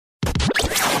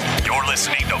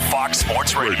listening to Fox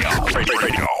Sports Radio.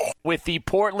 With the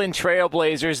Portland Trail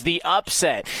Blazers, the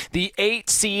upset, the 8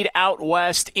 seed out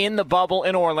west in the bubble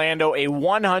in Orlando, a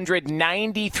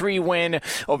 193 win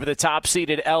over the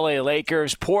top-seeded LA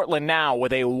Lakers. Portland now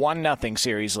with a 1-0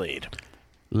 series lead.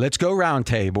 Let's go round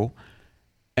table.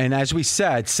 And as we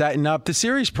said, setting up the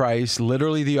series price,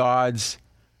 literally the odds,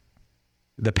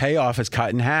 the payoff is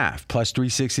cut in half, plus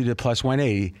 360 to plus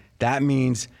 180. That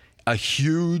means a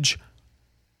huge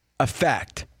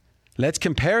effect. Let's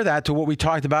compare that to what we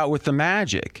talked about with the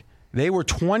Magic. They were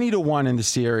 20-1 in the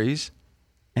series,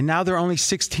 and now they're only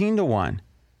 16-1.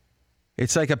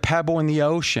 It's like a pebble in the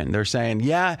ocean. They're saying,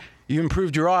 yeah, you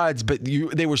improved your odds, but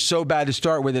they were so bad to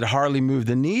start with it hardly moved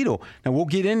the needle. Now, we'll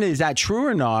get into is that true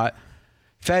or not.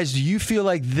 Fez, do you feel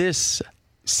like this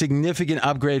significant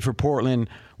upgrade for Portland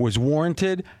was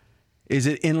warranted? Is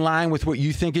it in line with what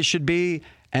you think it should be?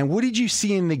 And what did you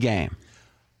see in the game?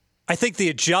 I think the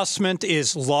adjustment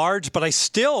is large, but I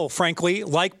still, frankly,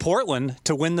 like Portland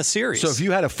to win the series. So if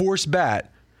you had a forced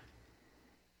bet,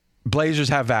 Blazers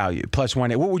have value, plus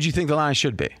 180. What would you think the line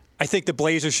should be? I think the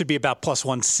Blazers should be about plus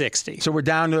 160. So we're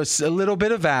down to a little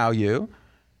bit of value.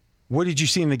 What did you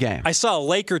see in the game? I saw a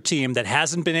Laker team that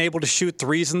hasn't been able to shoot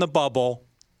threes in the bubble.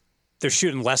 They're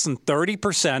shooting less than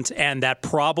 30%, and that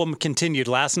problem continued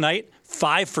last night.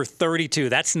 5 for 32.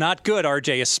 That's not good,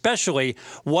 RJ, especially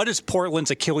what is Portland's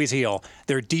Achilles heel?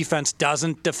 Their defense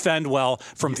doesn't defend well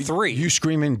from three. You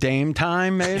screaming Dame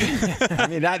time, maybe? I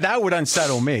mean, that would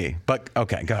unsettle me. But,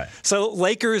 okay, go ahead. So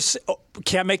Lakers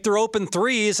can't make their open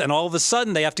threes, and all of a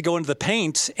sudden they have to go into the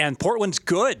paint, and Portland's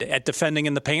good at defending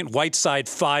in the paint. Whiteside,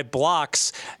 5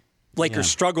 blocks. Lakers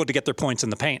struggled to get their points in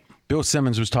the paint. Bill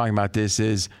Simmons was talking about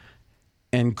this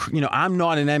and, I'm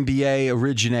not an NBA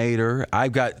originator.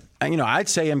 I've got, I'd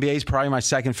say NBA is probably my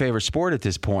second favorite sport at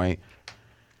this point.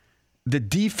 The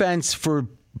defense for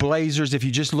Blazers, if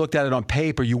you just looked at it on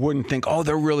paper, you wouldn't think, oh,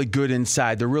 they're really good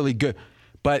inside. They're really good.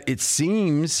 But it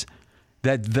seems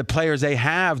that the players they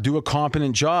have do a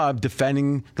competent job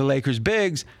defending the Lakers'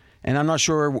 bigs. And I'm not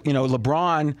sure,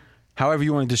 LeBron, however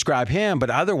you want to describe him, but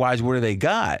otherwise, what do they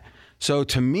got? So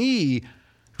to me,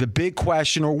 the big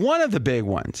question, or one of the big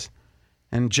ones,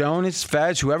 and Jonas,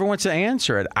 Fez, whoever wants to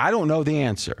answer it, I don't know the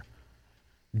answer.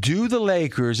 Do the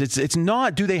Lakers, it's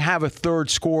not do they have a third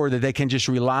scorer that they can just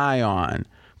rely on,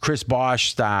 Chris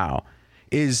Bosh style,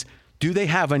 do they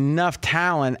have enough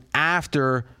talent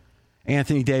after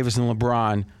Anthony Davis and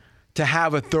LeBron to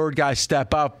have a third guy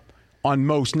step up on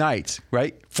most nights,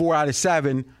 right? 4 out of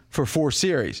 7 for 4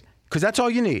 series. Because that's all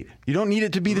you need. You don't need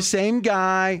it to be the same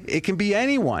guy. It can be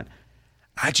anyone.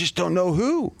 I just don't know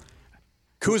who.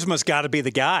 Kuzma's got to be the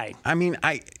guy. I mean,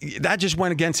 that just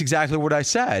went against exactly what I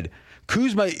said.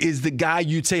 Kuzma is the guy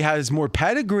you'd say has more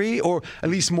pedigree or at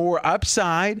least more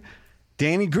upside.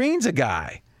 Danny Green's a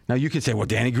guy. Now, you could say, well,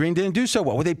 Danny Green didn't do so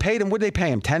well. What did they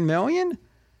pay him, $10 million?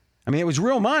 I mean, it was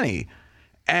real money.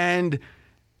 And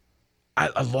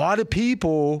a lot of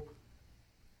people,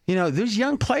 there's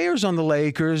young players on the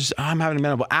Lakers. I'm having a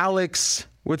mental. Alex...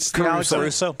 What's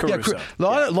Caruso? Yeah,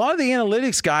 a lot of the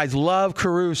analytics guys love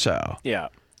Caruso. Yeah.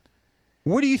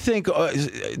 What do you think?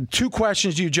 2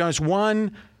 questions to you, Jonas.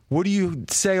 1, what do you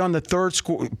say on the third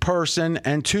person?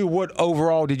 And 2, what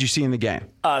overall did you see in the game?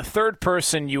 Third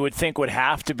person you would think would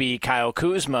have to be Kyle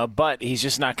Kuzma, but he's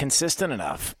just not consistent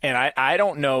enough. And I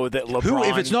don't know that LeBron...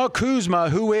 If it's not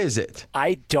Kuzma, who is it?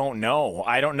 I don't know.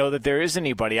 I don't know that there is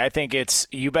anybody. I think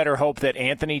you better hope that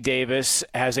Anthony Davis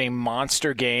has a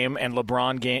monster game and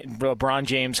LeBron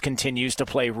James continues to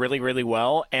play really, really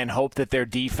well, and hope that their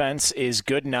defense is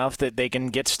good enough that they can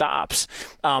get stops.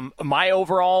 My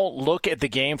overall look at the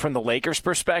game from the Lakers'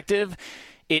 perspective,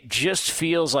 it just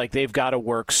feels like they've got to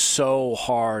work so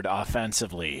hard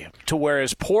offensively to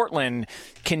whereas Portland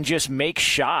can just make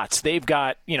shots. They've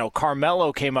got,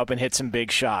 Carmelo came up and hit some big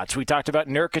shots. We talked about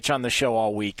Nurkic on the show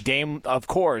all week. Dame, of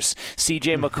course,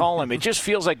 CJ McCollum. It just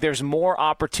feels like there's more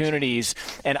opportunities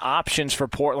and options for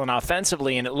Portland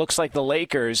offensively, and it looks like the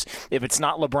Lakers, if it's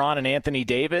not LeBron and Anthony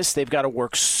Davis, they've got to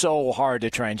work so hard to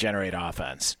try and generate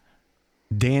offense.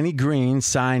 Danny Green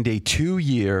signed a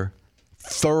 2-year,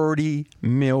 $30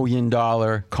 million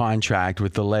contract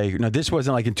with the Lakers. Now, this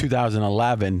wasn't like in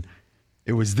 2011.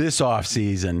 It was this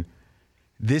offseason.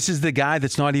 This is the guy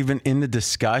that's not even in the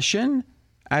discussion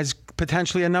as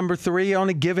potentially a number 3 on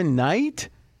a given night?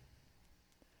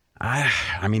 I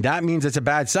mean, that means it's a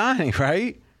bad signing,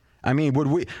 right? I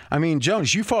mean,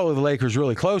 Jonas, you follow the Lakers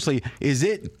really closely. Is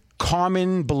it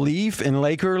common belief in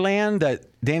Lakerland that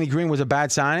Danny Green was a bad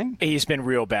signing? He's been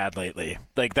real bad lately.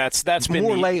 Like that's been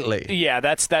more lately. Yeah,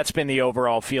 that's been the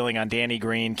overall feeling on Danny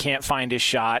Green. Can't find his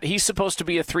shot. He's supposed to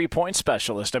be a 3-point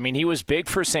specialist. I mean, he was big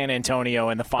for San Antonio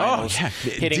in the finals,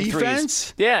 hitting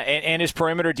defense. threes. Yeah, and his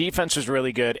perimeter defense was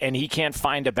really good, and he can't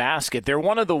find a basket. They're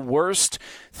one of the worst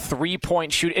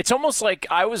 3-point shoot. It's almost like,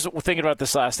 I was thinking about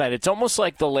this last night. It's almost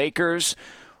like the Lakers.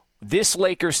 This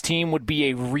Lakers team would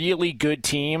be a really good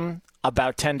team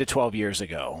about 10 to 12 years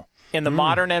ago. In the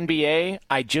modern NBA,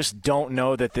 I just don't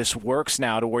know that this works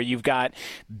now to where you've got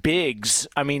bigs,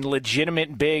 I mean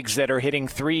legitimate bigs that are hitting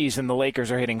threes and the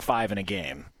Lakers are hitting 5 in a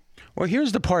game. Well,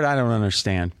 here's the part I don't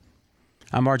understand.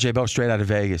 I'm RJ Bell, straight out of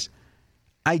Vegas.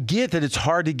 I get that it's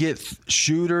hard to get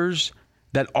shooters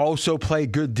that also play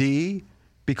good D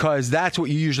because that's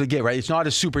what you usually get, right? It's not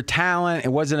a super talent. It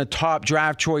wasn't a top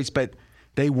draft choice, but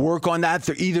they work on that.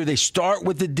 Either they start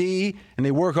with the D and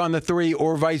they work on the 3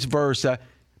 or vice versa.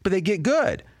 But they get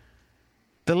good.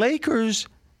 The Lakers,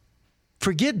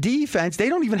 forget defense. They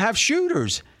don't even have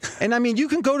shooters. And, I mean, you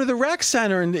can go to the rec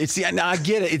center and I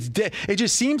get it. It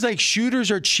just seems like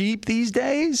shooters are cheap these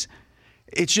days.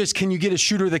 It's just, can you get a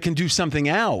shooter that can do something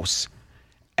else?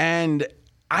 And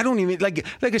I don't even, like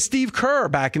a Steve Kerr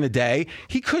back in the day,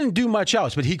 he couldn't do much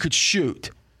else, but he could shoot,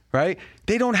 right?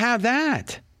 They don't have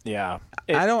that. Yeah.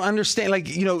 I don't understand. Like,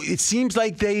 it seems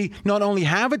like they not only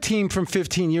have a team from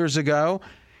 15 years ago,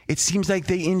 it seems like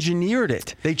they engineered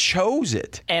it. They chose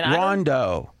it. And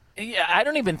Rondo. I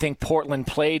don't even think Portland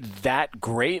played that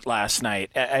great last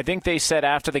night. I think they said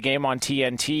after the game on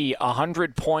TNT,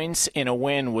 100 points in a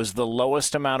win was the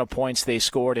lowest amount of points they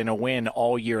scored in a win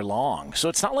all year long. So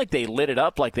it's not like they lit it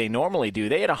up like they normally do.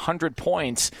 They had 100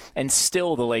 points, and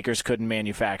still the Lakers couldn't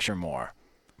manufacture more.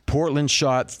 Portland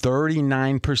shot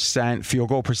 39% field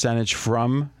goal percentage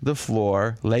from the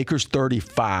floor. Lakers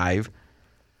 35%.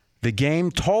 The game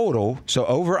total, so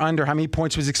over under, how many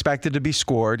points was expected to be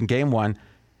scored in game 1?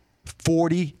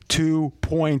 42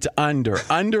 points under.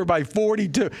 Under by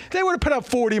 42. They would have put up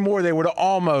 40 more. They would have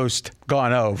almost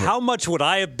gone over. How much would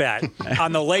I have bet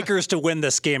on the Lakers to win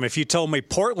this game if you told me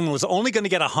Portland was only going to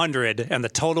get 100 and the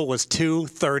total was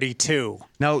 232?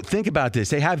 Now, think about this.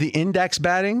 They have the index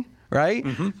betting, right?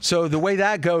 Mm-hmm. So the way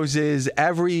that goes is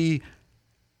every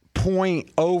point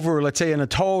over, let's say in a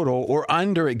total, or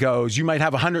under it goes, you might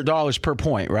have $100 per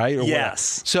point, right? Or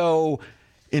yes. Whatever. So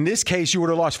in this case, you would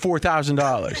have lost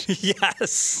 $4,000.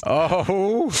 Yes.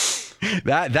 Oh,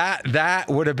 that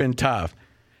would have been tough.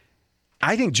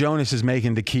 I think Jonas is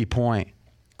making the key point.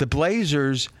 The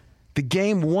Blazers, the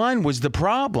game 1 was the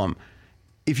problem.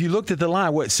 If you looked at the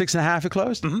line, 6.5 it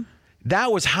closed? Mm-hmm.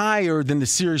 That was higher than the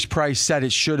series price said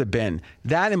it should have been.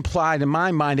 That implied, in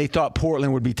my mind, they thought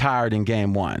Portland would be tired in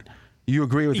game 1. You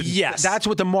agree with it? Yes. That's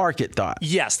what the market thought.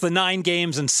 Yes, the 9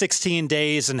 games in 16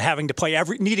 days and having to play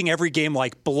needing every game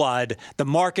like blood. The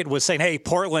market was saying, hey,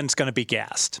 Portland's going to be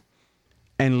gassed.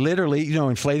 And literally,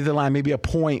 inflated the line maybe a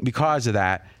point because of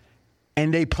that.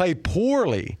 And they play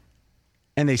poorly,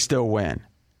 and they still win.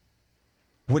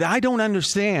 What I don't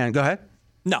understand, go ahead.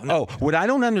 No. What I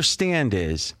don't understand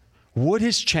is, what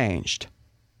has changed?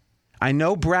 I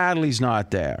know Bradley's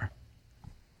not there.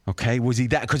 Okay, was he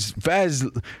that? Because Fez,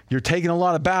 you're taking a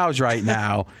lot of bows right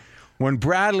now. When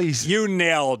Bradley's... You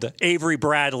nailed Avery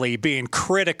Bradley being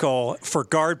critical for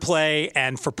guard play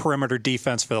and for perimeter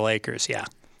defense for the Lakers, yeah.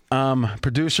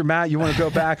 Producer Matt, you want to go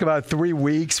back about 3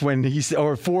 weeks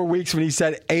or 4 weeks when he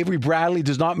said Avery Bradley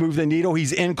does not move the needle.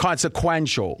 He's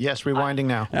inconsequential. Yes, rewinding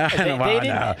now.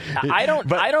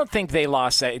 I don't think they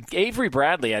lost that. Avery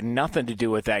Bradley had nothing to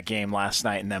do with that game last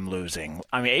night and them losing.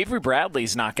 I mean, Avery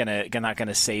Bradley's not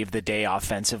gonna save the day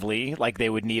offensively like they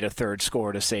would need a third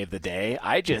score to save the day.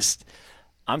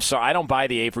 I'm sorry, I don't buy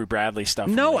the Avery Bradley stuff.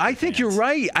 No, I think you're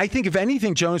right. I think if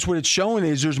anything, Jonas, what it's showing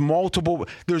is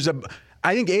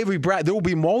I think Avery Bradley, there will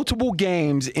be multiple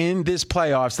games in this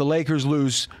playoffs. The Lakers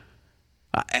lose,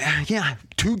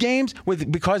 2 games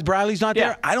because Bradley's not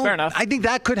there. Fair enough. I think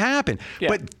that could happen. Yeah.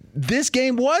 But this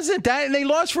game wasn't that, and they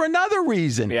lost for another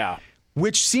reason. Yeah.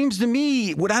 Which seems to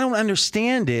me, what I don't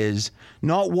understand is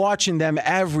not watching them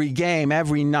every game,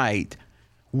 every night.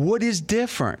 What is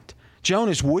different?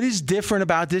 Jonas, what is different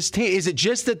about this team? Is it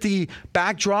just that the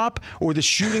backdrop or the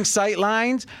shooting sight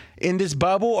lines in this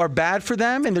bubble are bad for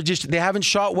them, and they haven't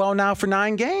shot well now for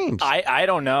 9 games? I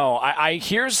don't know.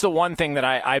 Here's the one thing that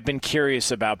I've been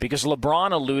curious about, because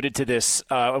LeBron alluded to this,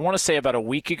 I want to say about a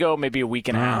week ago, maybe a week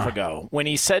and a half ago, when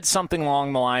he said something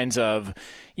along the lines of,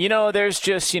 there's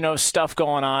just, stuff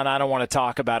going on. I don't want to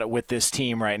talk about it with this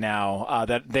team right now,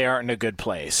 that they aren't in a good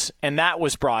place. And that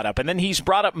was brought up. And then he's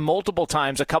brought up multiple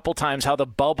times, a couple times, how the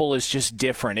bubble is just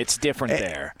different. It's different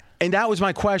there. And that was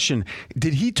my question.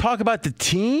 Did he talk about the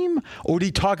team, or did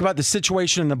he talk about the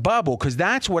situation in the bubble? Because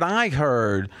that's what I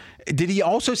heard. Did he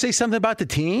also say something about the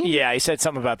team? Yeah, he said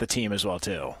something about the team as well,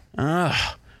 too.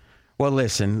 Well,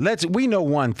 listen, we know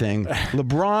one thing.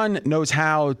 LeBron knows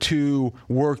how to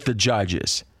work the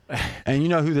judges. And you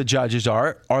know who the judges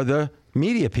are the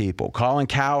media people. Colin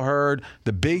Cowherd,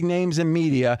 the big names in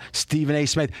media, Stephen A.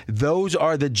 Smith. Those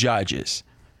are the judges.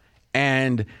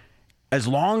 And as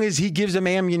long as he gives them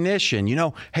ammunition,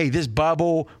 hey, this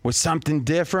bubble was something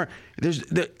different.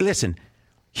 Listen,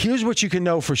 here's what you can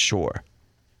know for sure.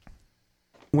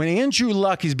 When Andrew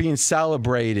Luck is being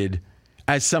celebrated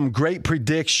as some great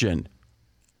prediction,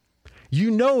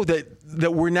 you know that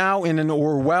we're now in an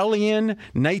Orwellian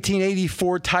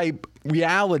 1984 type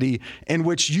reality in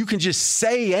which you can just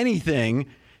say anything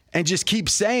and just keep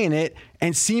saying it,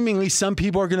 and seemingly some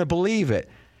people are going to believe it.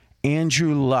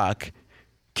 Andrew Luck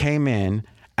came in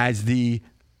as the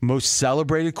most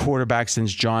celebrated quarterback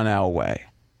since John Elway.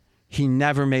 He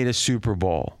never made a Super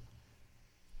Bowl.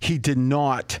 He did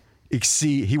not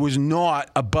exceed. He was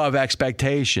not above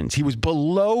expectations. He was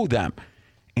below them.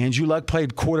 Andrew Luck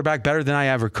played quarterback better than I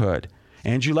ever could.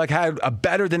 Andrew Luck had a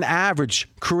better than average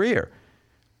career.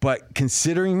 But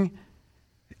considering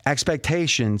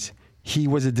expectations, he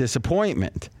was a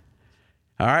disappointment.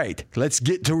 All right, let's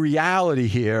get to reality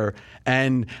here.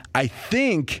 And I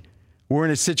think we're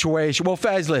in a situation. Well,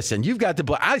 Fez, listen, you've got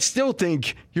the. I still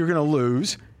think you're going to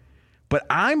lose, but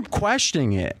I'm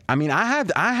questioning it. I mean, I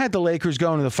had the Lakers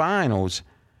going to the finals.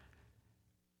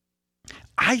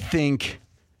 I think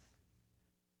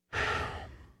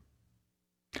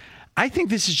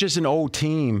this is just an old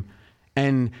team.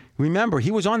 And remember,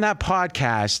 he was on that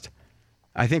podcast.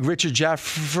 I think Richard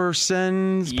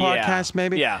Jefferson's podcast,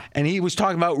 maybe. Yeah. And he was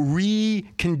talking about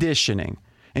reconditioning.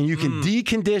 And you can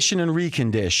decondition and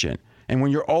recondition. And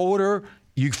when you're older,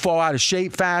 you fall out of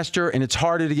shape faster, and it's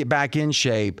harder to get back in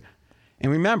shape.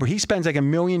 And remember, he spends like $1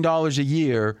 million a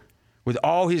year with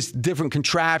all his different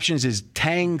contraptions, his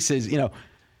tanks,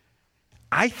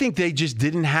 I think they just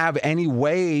didn't have any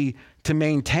way to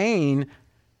maintain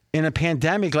in a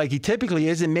pandemic like he typically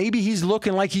is, and maybe he's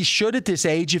looking like he should at this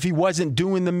age if he wasn't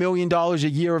doing the $1 million a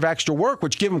year of extra work,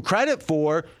 which give him credit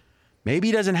for. Maybe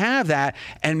he doesn't have that,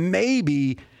 and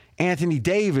maybe Anthony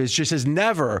Davis just has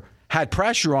never had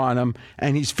pressure on him,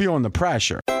 and he's feeling the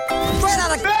pressure. Straight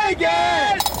out of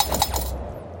Vegas!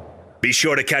 Be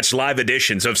sure to catch live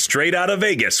editions of Straight Outta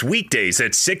Vegas weekdays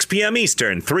at 6 p.m.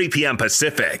 Eastern, 3 p.m.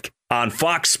 Pacific on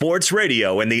Fox Sports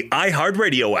Radio and the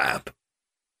iHeartRadio app.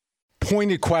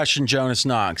 Pointed question, Jonas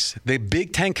Knox. The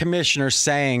Big Ten commissioner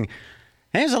saying,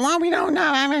 there's a lot we don't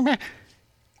know.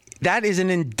 That is an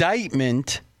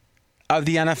indictment of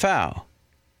the NFL.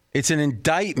 It's an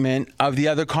indictment of the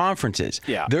other conferences.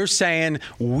 Yeah. They're saying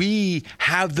we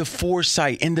have the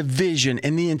foresight and the vision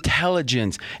and the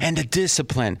intelligence and the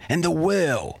discipline and the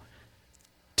will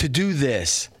to do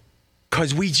this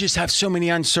because we just have so many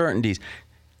uncertainties.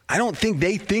 I don't think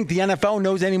they think the NFL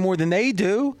knows any more than they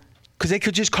do, because they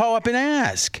could just call up and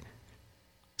ask.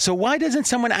 So why doesn't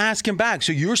someone ask him back?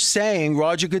 So you're saying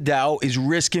Roger Goodell is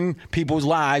risking people's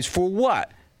lives for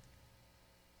what?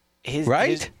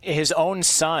 His own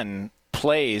son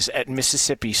plays at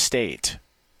Mississippi State.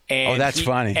 And that's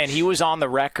funny. And he was on the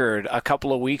record a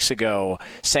couple of weeks ago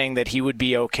saying that he would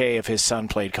be okay if his son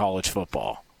played college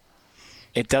football.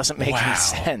 It doesn't make any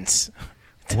sense.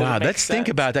 Wow, let's think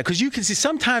about that, because you can see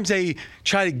sometimes they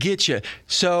try to get you.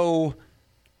 So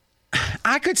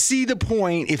I could see the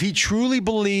point, if he truly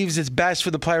believes it's best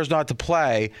for the players not to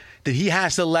play, that he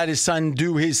has to let his son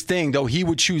do his thing, though he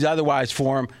would choose otherwise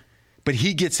for him. But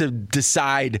he gets to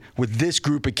decide with this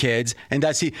group of kids, and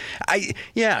because it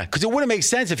wouldn't make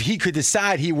sense if he could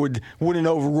decide he wouldn't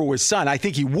overrule his son. I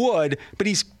think he would, but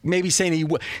he's maybe saying he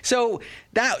would. So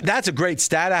that's a great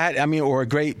stat or a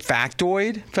great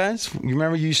factoid, Fez. You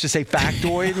remember you used to say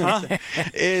factoid?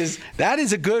 That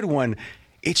is a good one.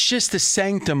 It's just the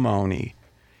sanctimony.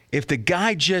 If the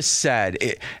guy just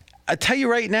said, I'll tell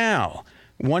you right now,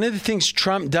 one of the things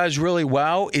Trump does really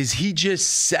well is he just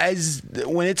says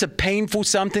when it's a painful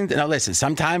something. Now, listen,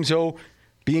 sometimes he'll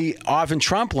be off in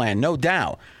Trump land, no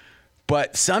doubt.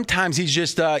 But sometimes he's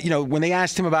just, when they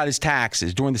asked him about his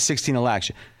taxes during the 2016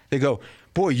 election, they go,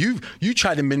 boy, you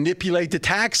tried to manipulate the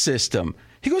tax system.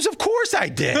 He goes, of course I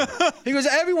did. He goes,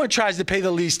 everyone tries to pay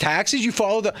the least taxes. You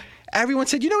follow the. Everyone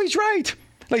said, he's right.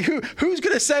 Like, who's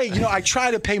going to say, I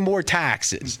try to pay more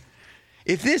taxes?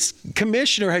 If this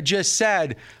commissioner had just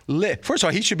said, first of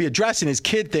all, he should be addressing his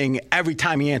kid thing every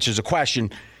time he answers a question,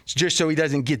 just so he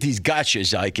doesn't get these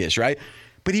gushes like this, right?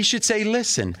 But he should say,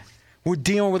 listen, we're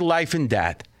dealing with life and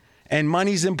death, and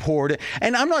money's important.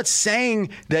 And I'm not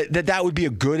saying that would be a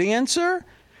good answer,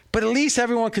 but at least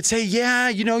everyone could say, yeah,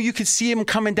 you could see him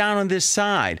coming down on this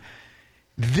side.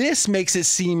 This makes it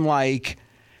seem like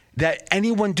that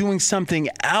anyone doing something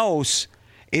else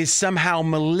is somehow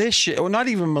malicious, or not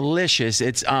even malicious,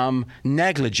 it's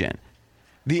negligent.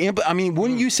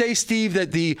 Wouldn't you say, Steve,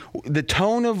 that the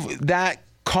tone of that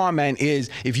comment is,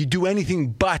 if you do anything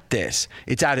but this,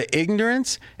 it's out of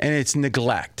ignorance and it's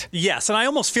neglect? Yes, and I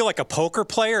almost feel like a poker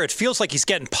player. It feels like he's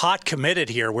getting pot committed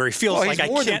here, where he feels like he's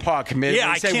more than pot committed. Yeah,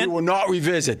 I can't. We will not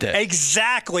revisit this.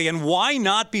 Exactly, and why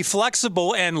not be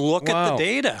flexible and look at the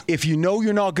data? If you know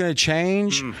you're not going to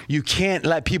change, you can't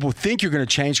let people think you're going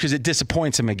to change, because it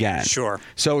disappoints them again. Sure.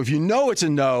 So if you know it's a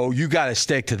no, you got to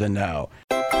stick to the no.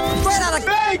 Straight out of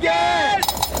Vegas!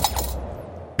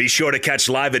 Be sure to catch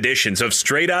live editions of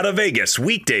Straight Outta Vegas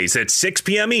weekdays at 6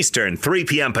 p.m. Eastern, 3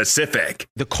 p.m. Pacific.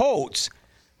 The Colts,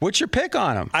 what's your pick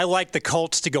on them? I like the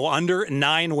Colts to go under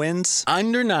 9 wins.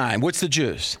 Under 9. What's the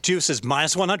juice? Juice is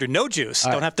minus 100. No juice.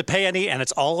 Don't have to pay any, and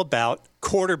it's all about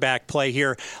quarterback play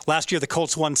here. Last year, the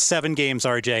Colts won 7 games,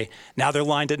 RJ. Now they're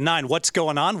lined at 9. What's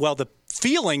going on? Well, the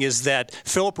feeling is that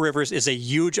Phillip Rivers is a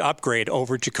huge upgrade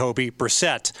over Jacoby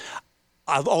Brissett.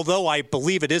 Although I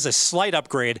believe it is a slight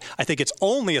upgrade, I think it's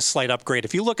only a slight upgrade.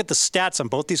 If you look at the stats on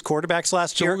both these quarterbacks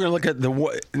last year. So we're going to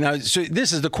look at now. So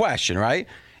this is the question, right?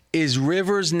 Is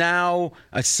Rivers now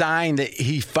a sign that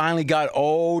he finally got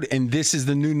old and this is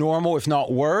the new normal, if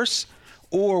not worse?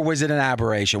 Or was it an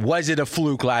aberration? Was it a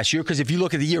fluke last year? Because if you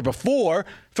look at the year before,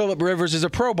 Phillip Rivers is a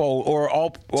Pro Bowl or all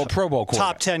Pro Bowl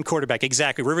quarterback. Top 10 quarterback,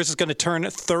 exactly. Rivers is going to turn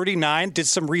 39. Did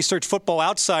some research, Football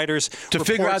Outsiders to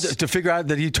figure out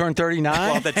that he turned 39.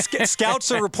 Well, that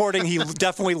scouts are reporting he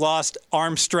definitely lost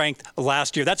arm strength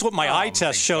last year. That's what my eye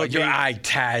test showed. Your eye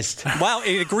test. Well,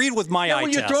 it agreed with my eye test.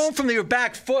 When you're throwing from your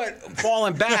back foot,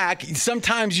 falling back,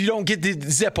 sometimes you don't get the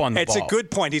zip on the ball. It's a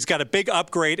good point. He's got a big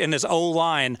upgrade in his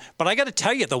O-line, but I got to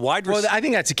tell you, the wide receiver. Well, I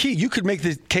think that's the key. You could make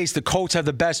the case the Colts have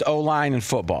the best O-line in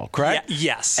football, correct?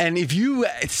 Yes. And if you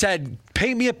said,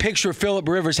 paint me a picture of Phillip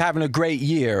Rivers having a great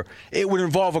year, it would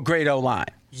involve a great O-line.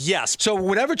 Yes. So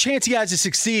whatever chance he has to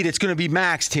succeed, it's going to be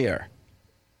maxed here.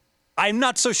 I'm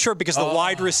not so sure because the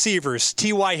wide receivers,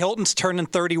 T.Y. Hilton's turning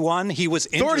 31. He was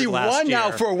injured last year. 31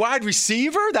 now for a wide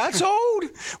receiver? That's old.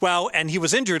 Well, and he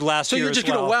was injured last year. So you're just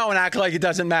going to and act like it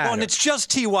doesn't matter. Well, and it's just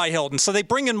T.Y. Hilton. So they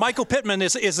bring in Michael Pittman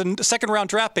is a second-round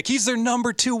draft pick. He's their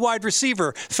number 2 wide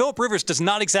receiver. Phillip Rivers does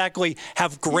not exactly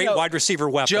have great wide receiver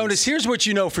weapons. Jonas, here's what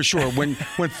you know for sure. When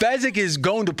Fezzik is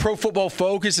going to Pro Football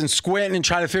Focus and squinting and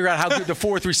trying to figure out how good the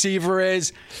 4th receiver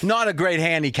is, not a great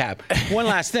handicap. One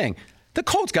last thing. The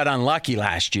Colts got unlucky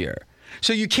last year.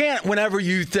 So you can't, whenever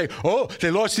you think, they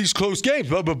lost these close games,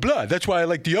 blah, blah, blah. That's why I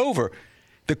like the over.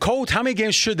 The Colts, how many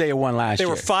games should they have won last year?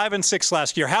 They were 5-6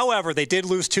 last year. However, they did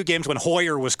lose 2 games when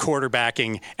Hoyer was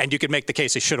quarterbacking, and you could make the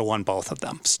case they should have won both of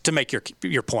them to make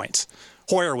your points.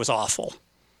 Hoyer was awful.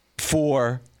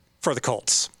 For the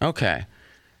Colts. Okay.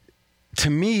 To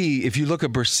me, if you look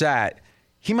at Brissett,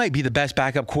 he might be the best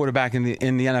backup quarterback in the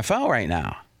NFL right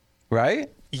now, right?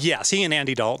 Yes, he and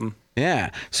Andy Dalton. Yeah.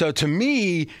 So to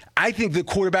me, I think the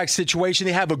quarterback situation,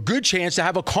 they have a good chance to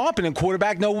have a competent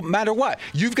quarterback no matter what.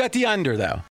 You've got the under, though.